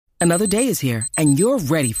Another day is here, and you're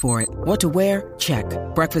ready for it. What to wear? Check.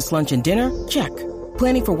 Breakfast, lunch, and dinner? Check.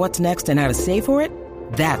 Planning for what's next and how to save for it?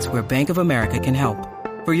 That's where Bank of America can help.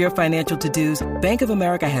 For your financial to-dos, Bank of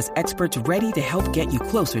America has experts ready to help get you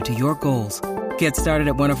closer to your goals. Get started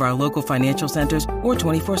at one of our local financial centers or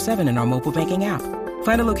 24/7 in our mobile banking app.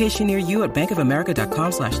 Find a location near you at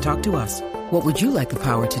bankofamerica.com/talktous. What would you like the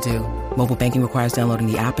power to do? Mobile banking requires downloading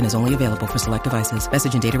the app and is only available for select devices.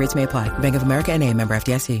 Message and data rates may apply. Bank of America N.A., member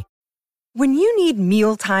FDIC. When you need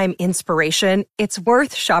mealtime inspiration, it's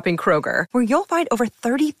worth shopping Kroger, where you'll find over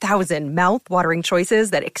 30,000 mouth-watering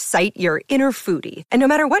choices that excite your inner foodie. And no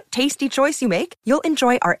matter what tasty choice you make, you'll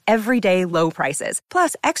enjoy our everyday low prices,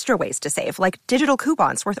 plus extra ways to save, like digital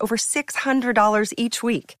coupons worth over $600 each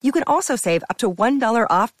week. You can also save up to $1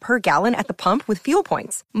 off per gallon at the pump with fuel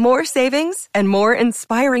points. More savings and more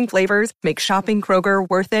inspiring flavors make shopping Kroger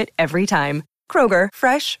worth it every time. Kroger,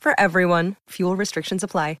 fresh for everyone. Fuel restrictions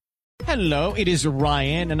apply. Hello, it is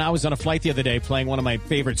Ryan, and I was on a flight the other day playing one of my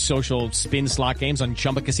favorite social spin slot games on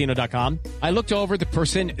ChumbaCasino.com. I looked over at the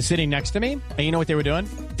person sitting next to me, and you know what they were doing?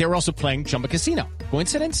 They were also playing Chumba Casino.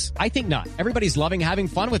 Coincidence? I think not. Everybody's loving having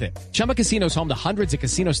fun with it. Chumba Casino is home to hundreds of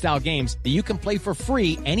casino-style games that you can play for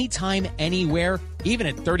free anytime, anywhere, even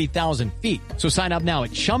at 30,000 feet. So sign up now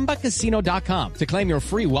at ChumbaCasino.com to claim your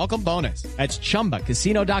free welcome bonus. That's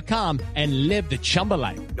ChumbaCasino.com and live the Chumba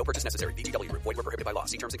life. No purchase necessary. VGW. Void where prohibited by law.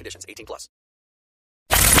 See terms and conditions. 18+.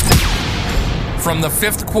 From the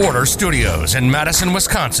Fifth Quarter Studios in Madison,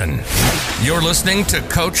 Wisconsin, you're listening to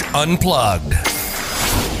Coach Unplugged.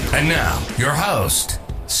 And now, your host,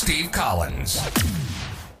 Steve Collins.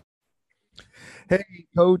 Hey,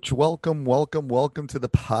 Coach, welcome to the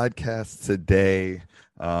podcast today.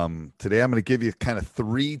 Today, I'm going to give you kind of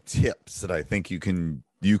 3 tips that I think you can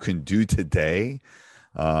do today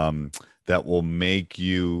that will make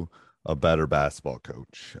you a better basketball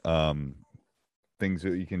coach. Things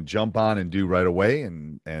that you can jump on and do right away,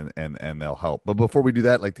 and they'll help. But before we do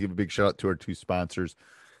that, I'd like to give a big shout out to our 3 sponsors.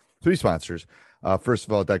 First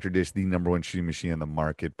of all, Dr. Dish, the number 1 shooting machine on the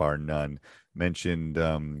market, bar none. Mentioned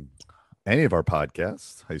any of our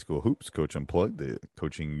podcasts, High School Hoops, Coach Unplugged, the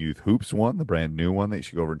Coaching Youth Hoops one, the brand new one that you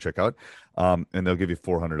should go over and check out. And they'll give you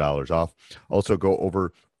 $400 off. Also, go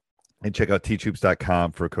over and check out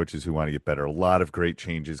teachhoops.com for coaches who want to get better. A lot of great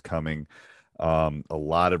changes coming. A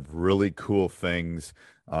lot of really cool things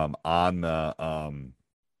on the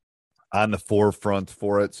forefront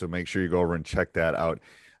for it. So make sure you go over and check that out.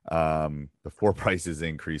 Before prices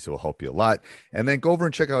increase, it will help you a lot. And then go over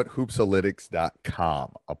and check out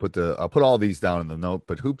hoopsalytics.com. I'll put all these down in the note,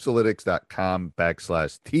 but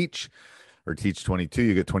hoopsalytics.com/teach or teach 22.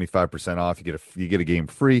 You get 25% off. You get a game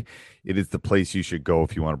free. It is the place you should go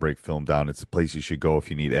if you want to break film down. It's the place you should go if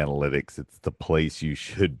you need analytics. It's the place you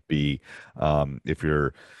should be if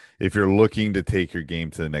you're looking to take your game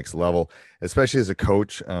to the next level, especially as a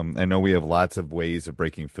coach. I know we have lots of ways of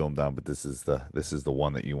breaking film down, but this is the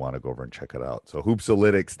one that you want to go over and check it out. So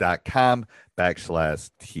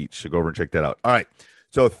hoopsalytics.com/teach. So go over and check that out. All right.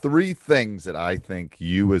 So 3 things that I think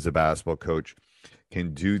you as a basketball coach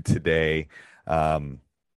can do today that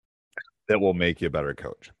will make you a better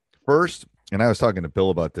coach. First, and I was talking to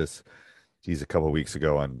Bill about this, a couple of weeks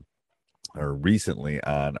ago recently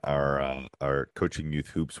on our Coaching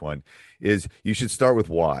Youth Hoops one, is you should start with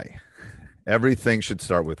why. Everything should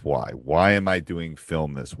start with why. Why am I doing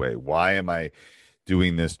film this way? Why am I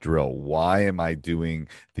doing this drill? Why am I doing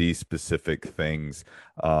these specific things?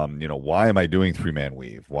 Why am I doing 3-man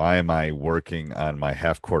weave? Why am I working on my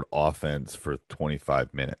half-court offense for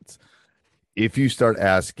 25 minutes? If you start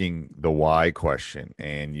asking the why question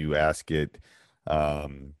and you ask it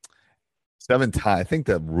 7 times, I think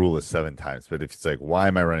the rule is 7 times, but if it's like, why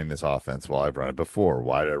am I running this offense? Well, I've run it before.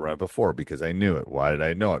 Why did I run it before? Because I knew it. Why did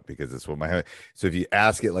I know it? Because it's what so if you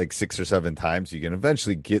ask it like 6 or 7 times, you can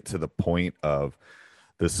eventually get to the point of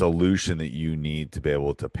the solution that you need to be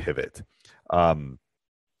able to pivot. So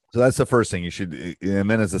that's the first thing you should,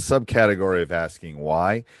 and then as a subcategory of asking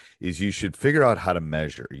why is you should figure out how to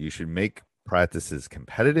measure. You should make practices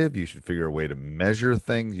competitive. You should figure a way to measure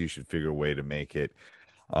things. You should figure a way to make it,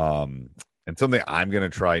 and something I'm going to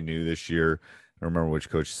try new this year. I don't remember which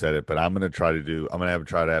coach said it, but I'm going to try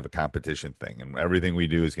to have a competition thing, and everything we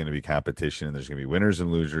do is going to be competition, and there's going to be winners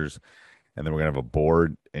and losers, and then we're going to have a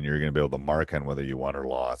board, and you're going to be able to mark on whether you won or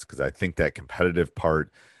lost, because I think that competitive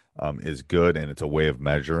part is good, and it's a way of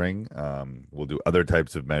measuring. We'll do other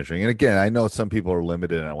types of measuring, and again, I know some people are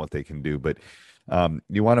limited on what they can do, but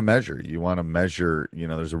you want to measure.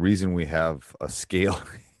 There's a reason we have a scale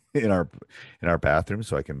in our bathroom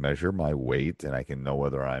so I can measure my weight and I can know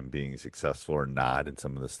whether I'm being successful or not in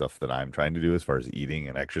some of the stuff that I'm trying to do as far as eating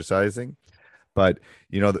and exercising. But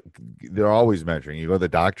they're always measuring. You go to the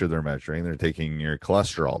doctor, they're measuring. They're taking your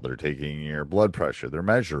cholesterol, they're taking your blood pressure, they're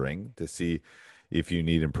measuring to see if you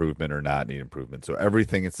need improvement or not need improvement. So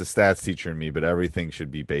everything, it's the stats teacher in me, but everything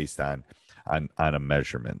should be based on a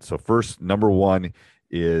measurement. So first, number one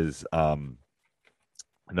is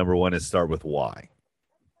start with why.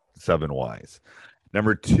 7 whys.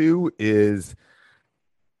 Number 2 is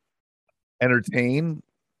entertain,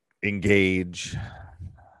 engage,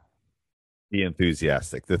 be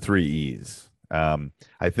enthusiastic. The 3 E's.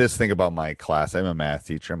 I just think about my class. I'm a math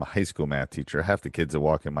teacher. I'm a high school math teacher. Half the kids that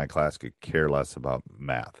walk in my class could care less about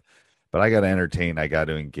math. But I got to entertain. I got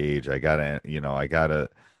to engage. I got to,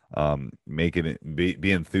 make it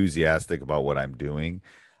be enthusiastic about what I'm doing.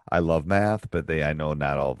 I love math, but I know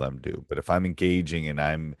not all of them do. But if I'm engaging and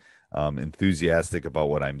I'm enthusiastic about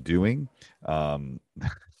what I'm doing,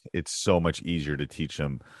 it's so much easier to teach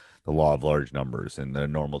them the law of large numbers and the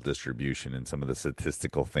normal distribution and some of the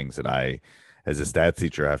statistical things that I, as a stats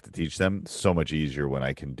teacher, have to teach them. So much easier when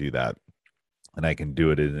I can do that. And I can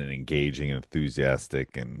do it in an engaging,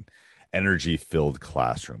 enthusiastic, and energy-filled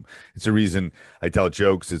classroom. It's the reason I tell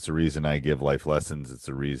jokes. It's the reason I give life lessons. It's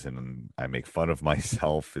the reason I make fun of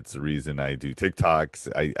myself. It's the reason I do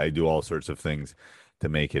TikToks. I do all sorts of things to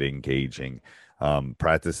make it engaging.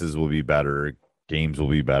 Practices will be better. Games will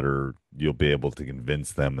be better. You'll be able to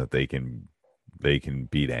convince them that they can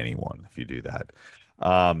beat anyone if you do that.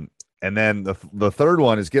 And then the third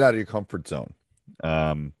one is get out of your comfort zone.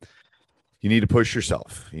 You need to push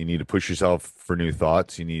yourself. You need to push yourself for new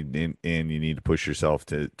thoughts. You need to push yourself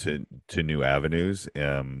to new avenues.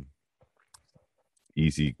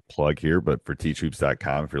 Easy plug here, but for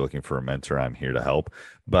teachhoops.com, if you're looking for a mentor, I'm here to help.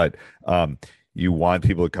 But you want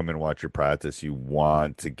people to come and watch your practice. You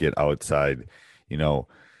want to get outside.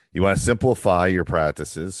 You want to simplify your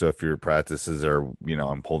practices. So if your practices are,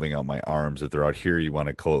 I'm holding out my arms, if they're out here, you want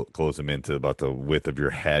to close them into about the width of your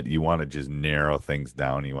head. You want to just narrow things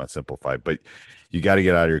down. You want to simplify, but you got to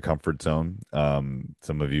get out of your comfort zone.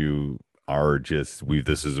 Some of you are just,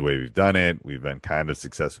 this is the way we've done it. We've been kind of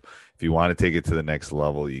successful. If you want to take it to the next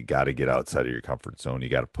level, you got to get outside of your comfort zone. You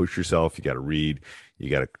got to push yourself. You got to read. You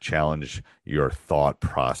got to challenge your thought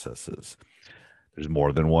processes. There's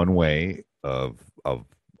more than one way of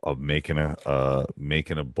making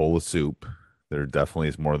a bowl of soup. There definitely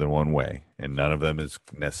is more than one way, and none of them is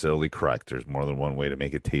necessarily correct. There's more than one way to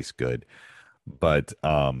make it taste good. But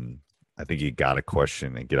I think you got to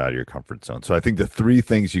question and get out of your comfort zone. So I think the 3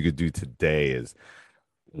 things you could do today is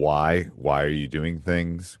why are you doing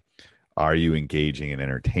things? Are you engaging and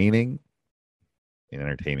entertaining? In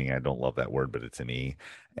entertaining, I don't love that word, but it's an E.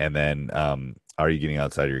 And then are you getting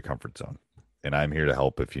outside of your comfort zone? And I'm here to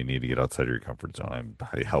help if you need to get outside of your comfort zone.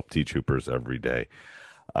 I help teach hoopers every day.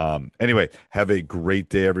 Anyway, have a great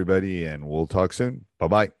day, everybody, and we'll talk soon.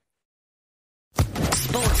 Bye-bye.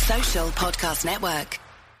 Sports Social Podcast Network.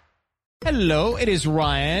 Hello, it is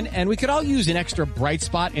Ryan, and we could all use an extra bright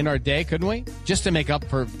spot in our day, couldn't we? Just to make up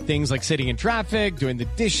for things like sitting in traffic, doing the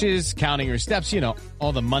dishes, counting your steps,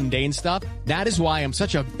 all the mundane stuff. That is why I'm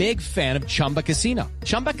such a big fan of Chumba Casino.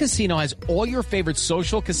 Chumba Casino has all your favorite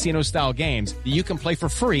social casino-style games that you can play for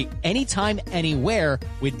free anytime, anywhere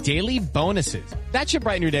with daily bonuses. That should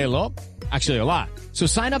brighten your day a little. Actually, a lot. So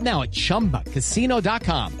sign up now at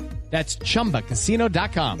ChumbaCasino.com. That's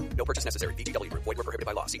ChumbaCasino.com. No purchase necessary. VGW Group. Void where prohibited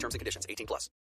by law. See terms and conditions. 18+.